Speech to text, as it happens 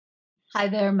Hi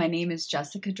there, my name is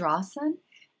Jessica Drossin,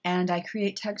 and I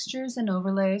create textures and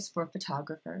overlays for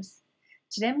photographers.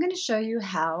 Today I'm going to show you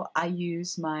how I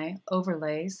use my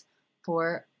overlays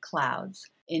for clouds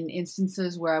in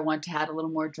instances where I want to add a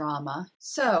little more drama.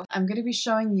 So I'm going to be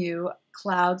showing you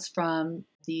clouds from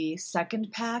the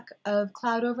second pack of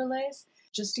cloud overlays.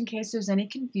 Just in case there's any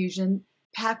confusion,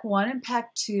 pack 1 and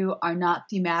pack 2 are not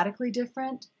thematically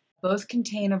different. Both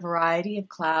contain a variety of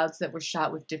clouds that were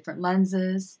shot with different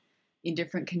lenses, in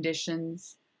different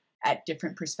conditions, at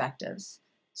different perspectives.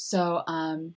 So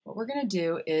what we're going to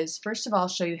do is first of all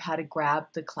show you how to grab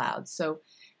the clouds. So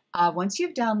once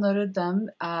you've downloaded them,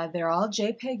 they're all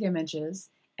JPEG images,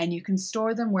 and you can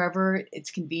store them wherever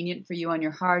it's convenient for you on your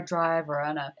hard drive or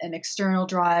on an external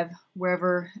drive,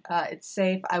 wherever it's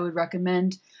safe. I would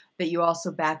recommend that you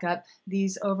also back up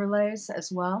these overlays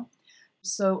as well.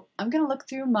 So I'm going to look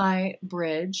through my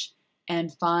bridge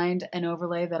and find an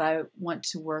overlay that I want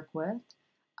to work with.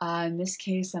 In this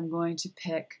case, I'm going to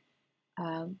pick,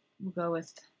 we'll go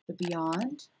with the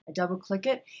Beyond. I double click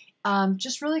it.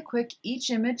 Just really quick, each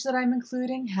image that I'm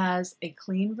including has a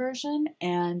clean version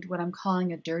and what I'm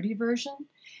calling a dirty version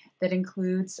that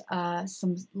includes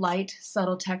some light,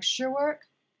 subtle texture work.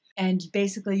 And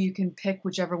basically you can pick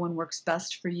whichever one works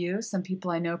best for you. Some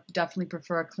people I know definitely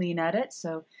prefer a clean edit,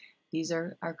 so these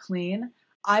are clean.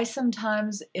 I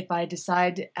sometimes, if I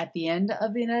decide at the end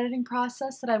of the editing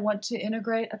process that I want to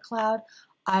integrate a cloud,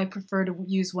 I prefer to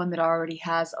use one that already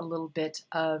has a little bit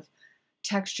of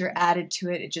texture added to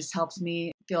it. It just helps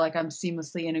me feel like I'm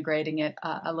seamlessly integrating it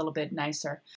a little bit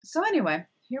nicer. So anyway,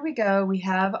 here we go. We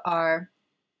have our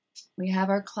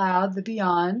cloud, the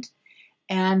Beyond,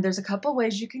 and there's a couple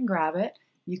ways you can grab it.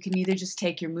 You can either just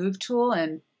take your move tool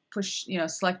and push,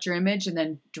 select your image and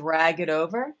then drag it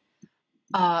over.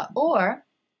 Or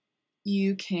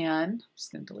you can, I'm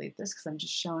just going to delete this because I'm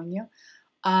just showing you.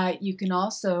 You can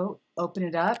also open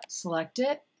it up, select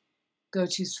it, go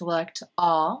to select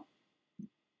all,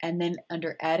 and then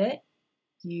under edit,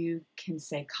 you can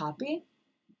say copy,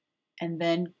 and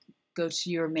then go to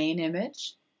your main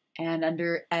image, and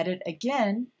under edit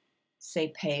again,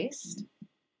 say paste.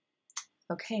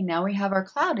 Okay, now we have our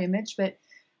cloud image, but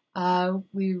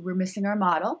we were missing our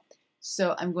model.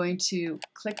 So I'm going to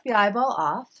click the eyeball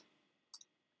off.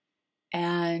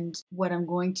 And what I'm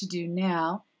going to do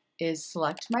now is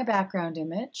select my background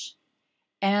image.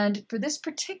 And for this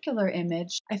particular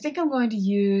image, I think I'm going to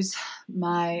use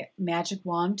my magic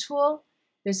wand tool.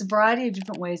 There's a variety of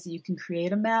different ways that you can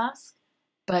create a mask,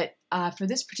 but for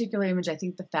this particular image, I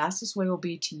think the fastest way will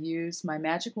be to use my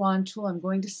magic wand tool. I'm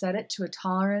going to set it to a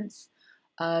tolerance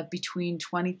of between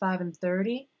 25 and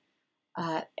 30.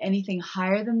 Anything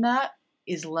higher than that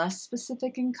is less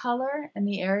specific in color and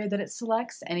the area that it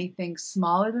selects. Anything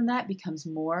smaller than that becomes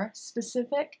more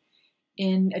specific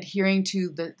in adhering to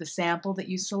the sample that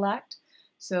you select.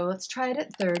 So let's try it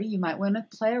at 30. You might want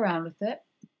to play around with it.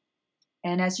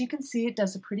 And as you can see, it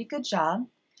does a pretty good job.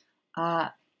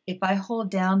 If I hold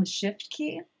down the Shift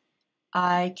key,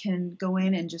 I can go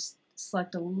in and just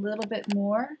select a little bit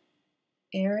more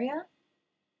area.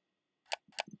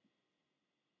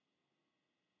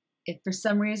 If for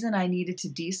some reason I needed to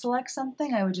deselect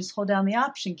something, I would just hold down the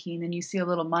Option key, and then you see a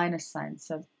little minus sign.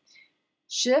 So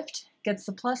Shift gets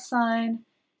the plus sign,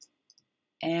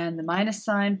 and the minus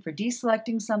sign for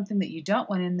deselecting something that you don't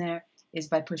want in there is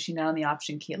by pushing down the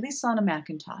Option key, at least on a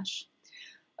Macintosh.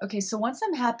 Okay, so once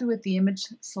I'm happy with the image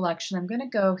selection, I'm going to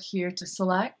go here to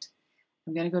Select.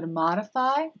 I'm going to go to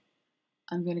Modify.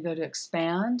 I'm going to go to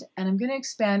Expand, and I'm going to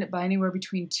expand it by anywhere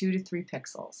between 2 to 3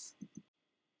 pixels.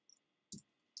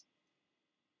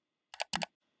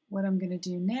 What I'm going to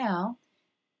do now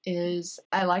is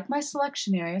I like my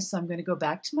selection area, so I'm going to go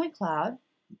back to my cloud.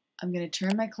 I'm going to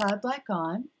turn my cloud back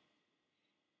on,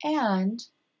 and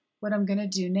what I'm going to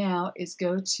do now is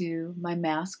go to my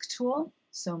mask tool.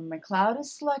 So my cloud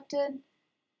is selected.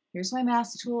 Here's my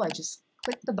mask tool. I just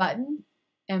click the button,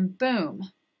 and boom,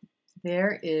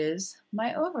 there is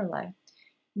my overlay.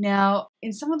 Now,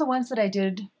 in some of the ones that I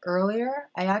did earlier,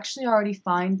 I actually already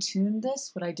fine-tuned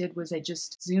this. What I did was I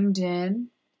just zoomed in,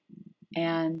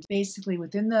 and basically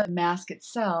within the mask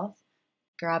itself,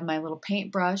 grab my little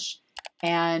paintbrush,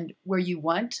 and where you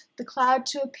want the cloud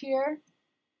to appear,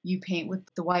 you paint with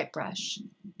the white brush,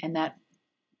 and that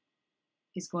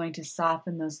is going to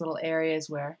soften those little areas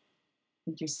where I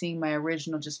think you're seeing my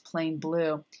original just plain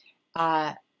blue.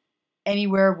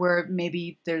 Anywhere where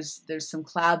maybe there's some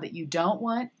cloud that you don't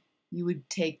want, you would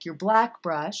take your black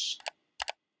brush,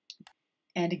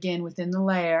 and again within the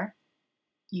layer,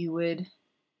 you would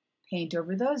paint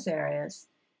over those areas.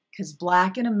 because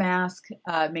black in a mask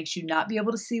makes you not be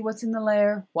able to see what's in the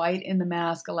layer. White in the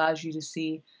mask allows you to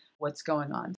see what's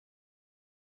going on.